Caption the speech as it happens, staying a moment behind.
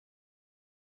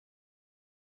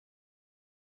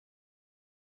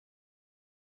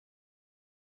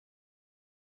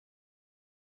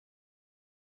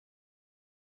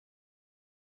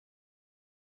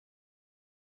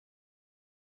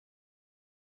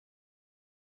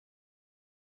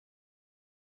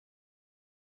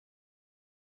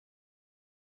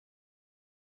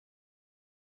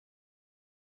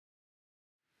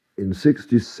In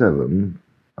 '67,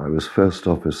 I was first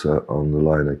officer on the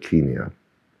liner Kenya,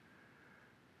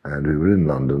 and we were in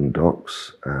London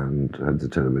docks and had the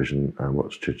television and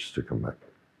watched Chichester come up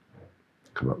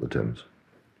the Thames.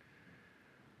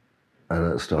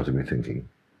 And that started me thinking,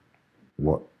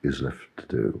 what is left to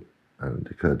do? And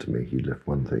it occurred to me he'd left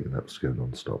one thing, and that was to go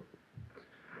non-stop.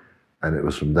 And it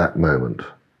was from that moment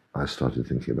I started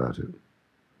thinking about it.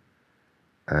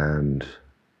 And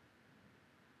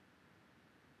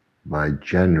by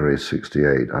January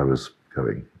 '68, I was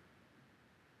going.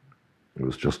 It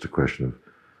was just a question of,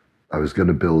 I was going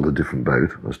to build a different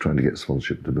boat. I was trying to get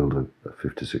sponsorship to build a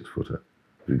 56-footer.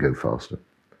 It would go faster,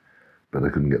 but I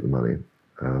couldn't get the money.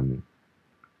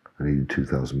 I needed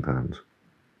 £2,000.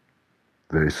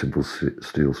 Very simple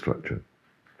steel structure.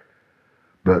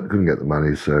 But couldn't get the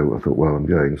money, so I thought, well, I'm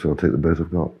going, so I'll take the boat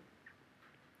I've got.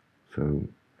 So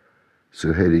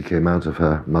Suhaili came out of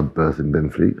her mud berth in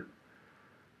Benfleet,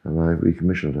 and I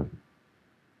recommissioned her.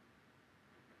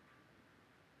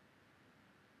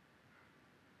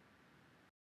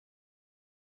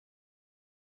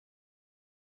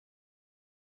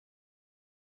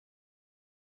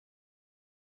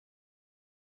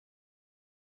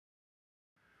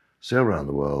 Sail around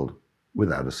the world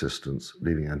without assistance,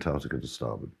 leaving Antarctica to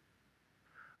starboard.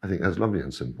 I think that's lovely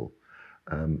and simple.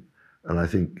 And I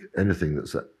think anything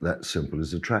that's that simple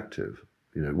is attractive.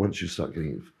 You know, once you start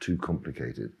getting it too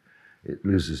complicated, it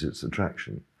loses its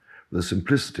attraction. The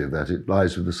simplicity of that, it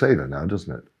lies with the sailor now,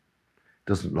 doesn't it? It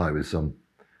doesn't lie with some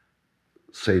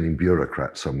sailing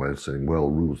bureaucrat somewhere saying, well,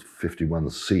 Rule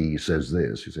 51C says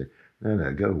this. You say,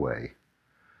 no, go away.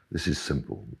 This is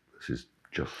simple. This is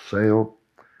just sail,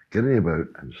 get in your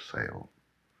boat and sail.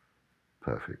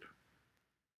 Perfect.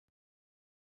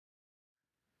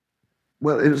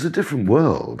 Well, it was a different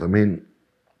world. I mean,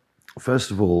 first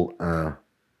of all,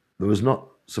 there was not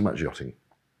so much yachting.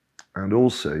 And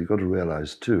also, you've got to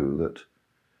realize, too, that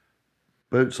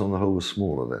boats on the whole were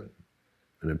smaller then.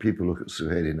 And then people look at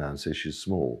Suhaili now and say she's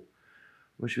small.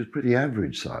 Well, she was pretty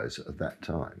average size at that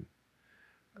time.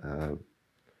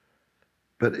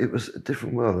 But it was a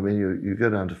different world. I mean, you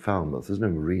go down to Falmouth, there's no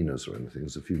marinas or anything,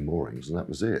 there's a few moorings, and that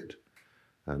was it.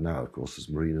 And now, of course, there's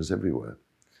marinas everywhere.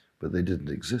 But they didn't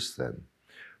exist then.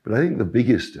 But I think the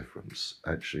biggest difference,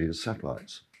 actually, is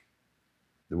satellites.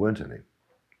 There weren't any.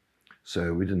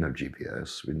 So we didn't have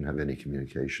GPS, we didn't have any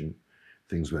communication.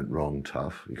 Things went wrong,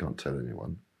 tough, you can't tell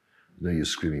anyone. No use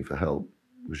screaming for help,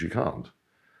 because you can't.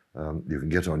 You can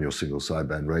get on your single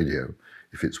sideband radio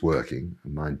if it's working,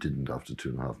 and mine didn't after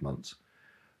 2.5 months.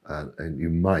 And you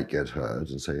might get heard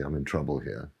and say, I'm in trouble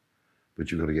here,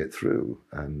 but you've got to get through.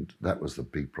 And that was the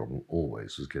big problem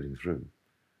always, was getting through.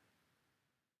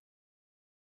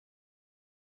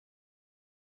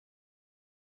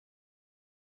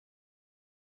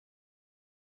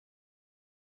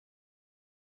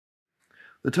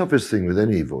 The toughest thing with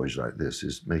any voyage like this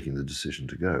is making the decision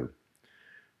to go.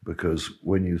 Because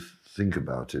when you think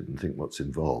about it and think what's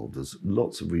involved, there's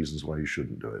lots of reasons why you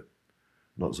shouldn't do it.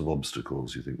 Lots of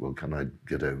obstacles. You think, well, can I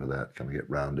get over that? Can I get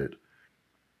round it?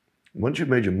 Once you've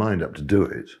made your mind up to do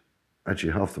it,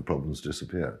 actually half the problems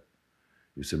disappear.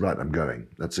 You say, right, I'm going.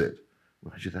 That's it.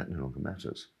 Well, actually, that no longer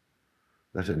matters.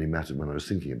 That only mattered when I was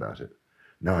thinking about it.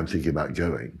 Now I'm thinking about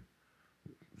going.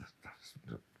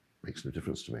 That makes no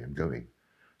difference to me. I'm going.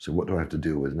 So what do I have to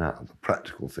deal with now? The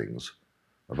practical things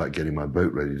about getting my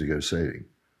boat ready to go sailing.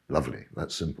 Lovely.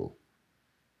 That's simple.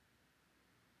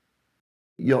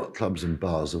 Yacht clubs and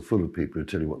bars are full of people who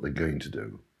tell you what they're going to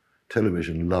do.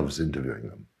 Television loves interviewing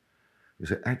them. You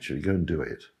say, actually, go and do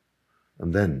it.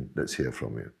 And then let's hear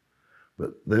from you.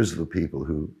 But those are the people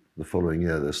who, the following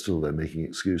year, they're still there making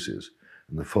excuses.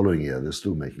 And the following year, they're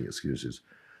still making excuses.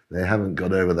 They haven't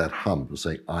got over that hump of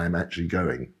saying, I'm actually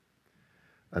going.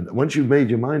 And once you've made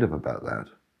your mind up about that,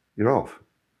 you're off.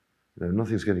 You know,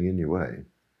 nothing's getting in your way.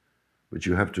 But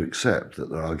you have to accept that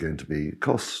there are going to be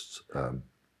costs.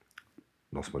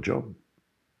 Lost my job.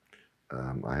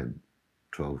 I had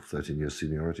 12, 13 years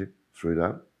seniority, threw it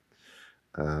out.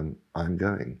 I'm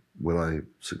going. Will I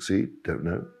succeed? Don't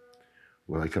know.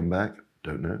 Will I come back?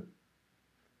 Don't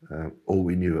know. All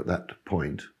we knew at that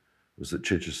point was that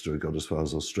Chichester had got as far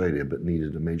as Australia but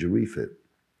needed a major refit.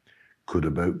 Could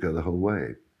a boat go the whole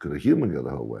way? Could a human go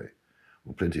the whole way?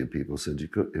 Well, plenty of people said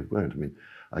it won't. I mean,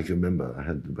 I can remember I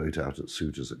had the boat out at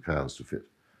Souters at Cowes to fit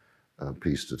a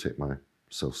piece to take my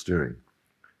self-steering.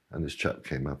 And this chap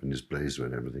came up in his blazer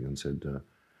and everything and said,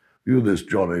 you're this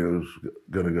Johnny who's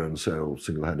going to go and sail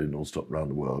single-handed non-stop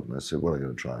round the world. And I said, well, I'm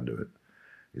going to try and do it.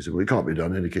 He said, well, it can't be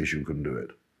done in any case you couldn't do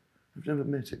it. I've never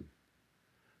met him.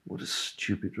 What a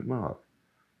stupid remark.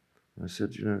 I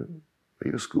said, you know, are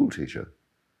you a school teacher?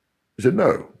 He said,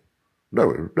 no,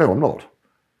 I'm not.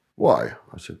 Why?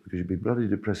 I said, because you'd be bloody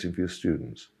depressing for your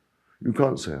students. You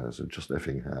can't say that. I said, just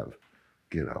effing have.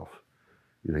 Get off.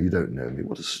 You know, you don't know me.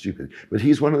 What a stupid. But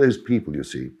he's one of those people, you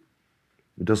see,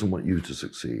 who doesn't want you to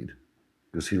succeed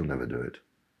because he'll never do it.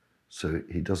 So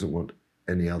he doesn't want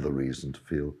any other reason to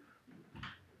feel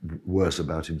worse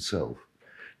about himself.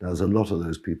 Now, there's a lot of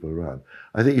those people around.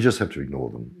 I think you just have to ignore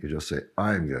them. You just say,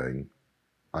 I'm going.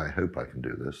 I hope I can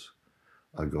do this.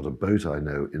 I've got a boat I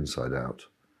know inside out.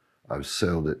 I've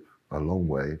sailed it a long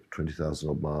way, 20,000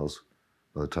 odd miles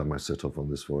by the time I set off on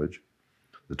this voyage.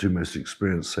 The two most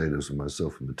experienced sailors were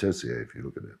myself and Matessier, if you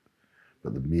look at it.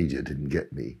 But the media didn't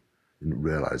get me, didn't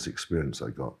realize the experience I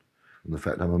got. And the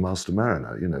fact I'm a master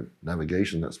mariner, you know,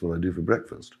 navigation, that's what I do for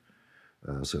breakfast.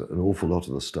 So an awful lot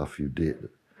of the stuff you did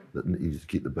that needed to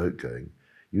keep the boat going,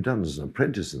 you'd done as an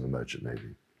apprentice in the Merchant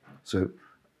Navy. So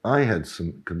I had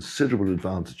some considerable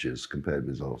advantages compared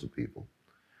with a lot of people,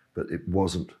 but it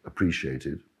wasn't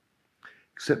appreciated,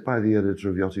 except by the editor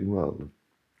of Yachting World,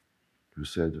 who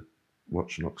said,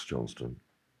 watch Knox-Johnston.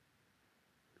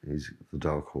 He's the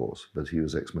dark horse, but he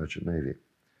was ex-Merchant Navy.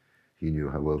 He knew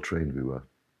how well trained we were.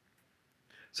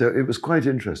 So it was quite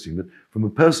interesting, but from a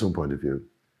personal point of view,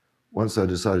 once I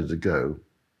decided to go,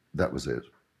 that was it.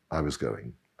 I was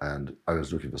going, and I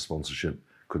was looking for sponsorship,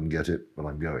 couldn't get it, but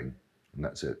I'm going, and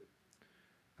that's it.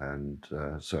 And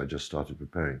so I just started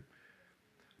preparing.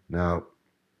 Now,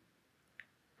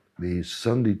 the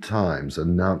Sunday Times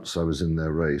announced I was in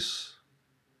their race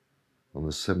on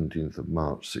the 17th of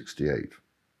March, 68.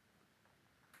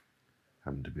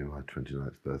 Happened to be my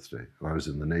 29th birthday. And I was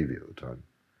in the Navy at the time.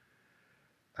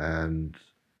 And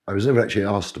I was never actually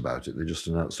asked about it. They just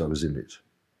announced I was in it.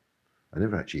 I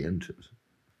never actually entered.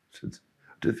 I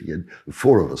don't think the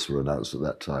four of us were announced at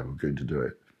that time were going to do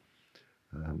it.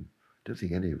 I don't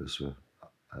think any of us were.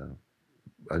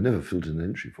 I never filled in an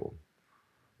entry form.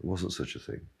 There wasn't such a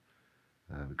thing.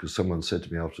 Because someone said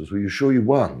to me afterwards, "Well, you sure you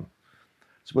won?" I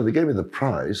said, "Well, they gave me the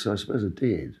prize, so I suppose I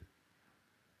did."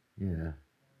 Yeah.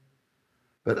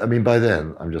 But I mean, by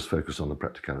then, I'm just focused on the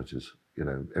practicalities. You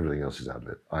know, everything else is out of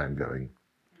it. I am going.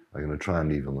 I'm going to try and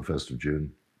leave on the 1st of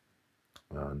June.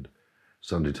 And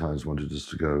Sunday Times wanted us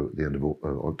to go at the end of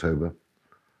October.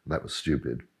 That was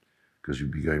stupid, because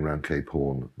you'd be going around Cape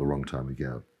Horn the wrong time of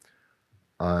year.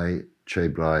 I, Che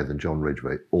Blythe and John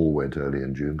Ridgway all went early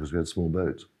in June because we had small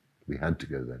boats. We had to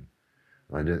go then.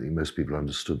 And I don't think most people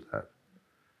understood that,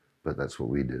 but that's what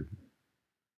we did.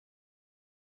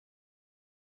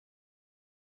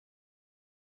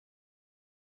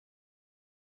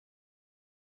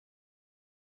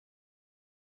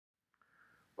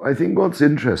 I think what's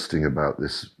interesting about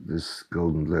this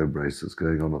Golden Globe race that's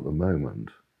going on at the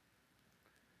moment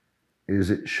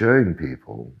is it's showing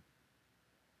people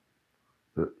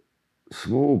that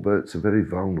small boats are very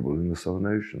vulnerable in the Southern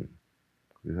Ocean.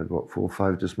 We've had, what, 4 or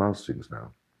 5 dismastings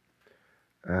now.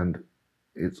 And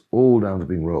it's all down to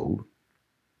being rolled.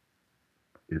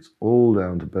 It's all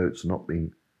down to boats not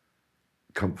being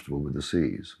comfortable with the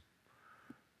seas.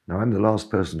 Now, I'm the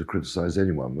last person to criticize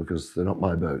anyone because they're not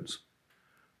my boats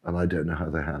and I don't know how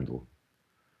they handle.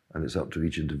 And it's up to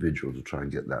each individual to try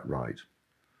and get that right.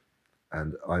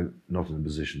 And I'm not in a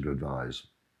position to advise.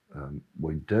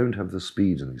 We don't have the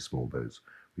speed in these small boats.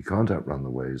 We can't outrun the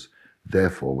waves.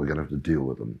 Therefore, we're going to have to deal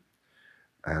with them.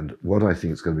 And what I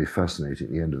think is going to be fascinating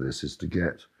at the end of this is to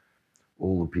get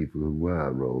all the people who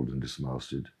were rolled and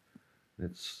dismasted.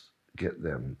 Let's get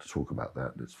them to talk about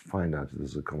that. Let's find out if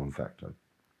there's a common factor.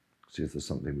 See if there's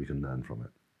something we can learn from it.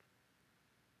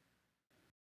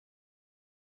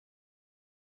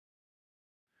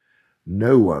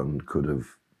 No one could have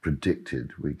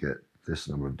predicted we get this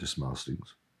number of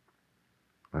dismastings.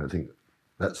 I think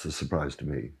that's the surprise to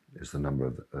me, is the number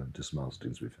of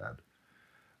dismastings we've had.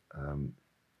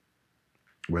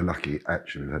 We're lucky,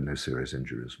 actually, we've had no serious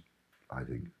injuries, I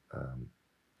think.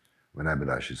 When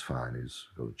Abadash is fine, he's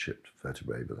got a chipped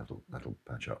vertebrae, but that'll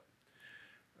patch up.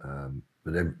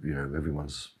 But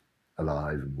everyone's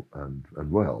alive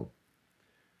and well.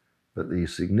 But the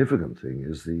significant thing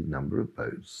is the number of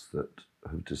boats that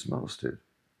have dismasted.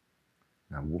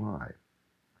 Now, why?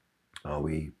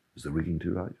 Is the rigging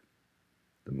too light?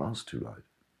 The mast too light?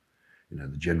 You know,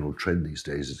 the general trend these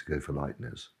days is to go for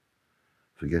lightness,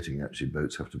 forgetting actually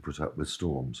boats have to put up with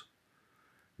storms.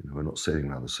 You know, we're not sailing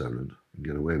around the Solent and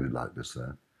get away with lightness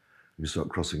there. When you start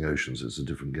crossing oceans, it's a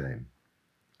different game.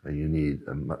 And you need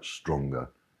a much stronger,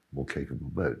 more capable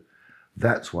boat.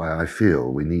 That's why I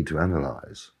feel we need to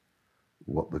analyse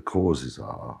what the causes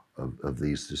are of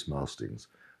these dismastings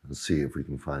and see if we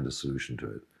can find a solution to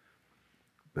it.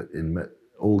 But in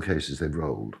all cases, they've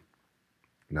rolled.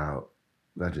 Now,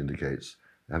 that indicates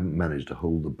they haven't managed to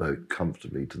hold the boat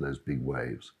comfortably to those big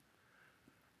waves.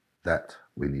 That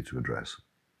we need to address.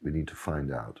 We need to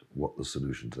find out what the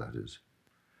solution to that is.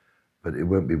 But it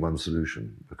won't be one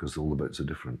solution because all the boats are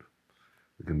different.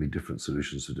 There can be different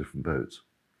solutions to different boats.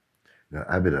 Now,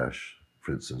 Abidash,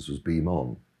 for instance, was beam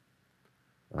on.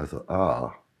 I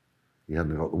thought, he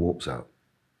hadn't got the warps out.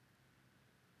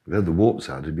 If he had the warps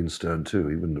out, he'd been stern to,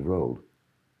 he wouldn't have rolled.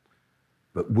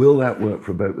 But will that work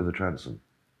for a boat with a transom?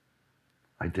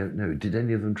 I don't know. Did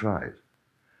any of them try it?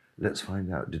 Let's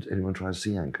find out. Did anyone try a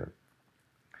sea anchor?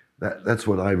 That's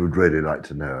what I would really like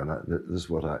to know, and this is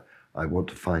what I want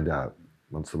to find out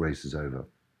once the race is over.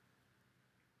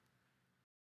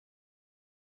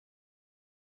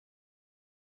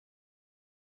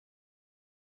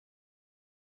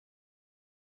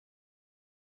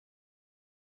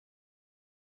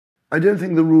 I don't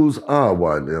think the rules are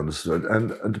widely understood, and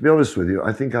to be honest with you,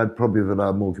 I think I'd probably have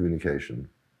allowed more communication.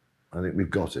 I think we've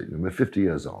got it. We're 50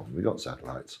 years on. We've got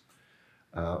satellites.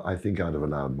 I think I'd have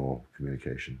allowed more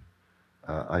communication.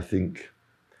 I think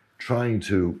trying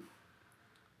to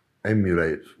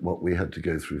emulate what we had to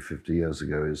go through 50 years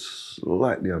ago is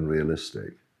slightly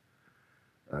unrealistic.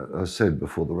 As I said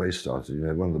before the race started,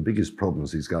 one of the biggest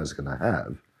problems these guys are going to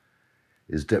have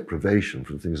is deprivation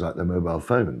from things like their mobile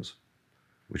phones,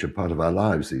 which are part of our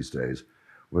lives these days.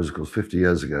 Whereas, of course, 50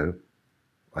 years ago,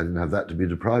 I didn't have that to be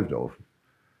deprived of.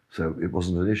 So it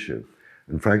wasn't an issue.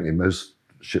 And frankly, most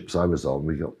ships I was on,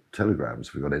 we got telegrams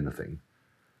if we got anything.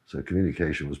 So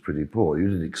communication was pretty poor. You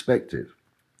didn't expect it.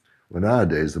 Well,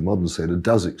 nowadays, the modern sailor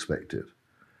does expect it.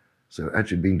 So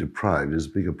actually being deprived is a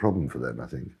bigger problem for them, I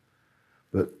think.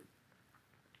 But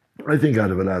I think I'd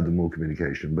have allowed them more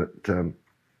communication. But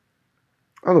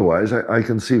otherwise, I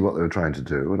can see what they were trying to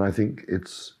do, and I think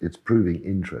it's proving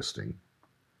interesting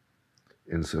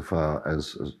insofar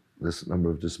as this number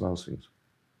of dismounts.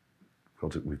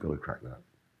 We've got to crack that.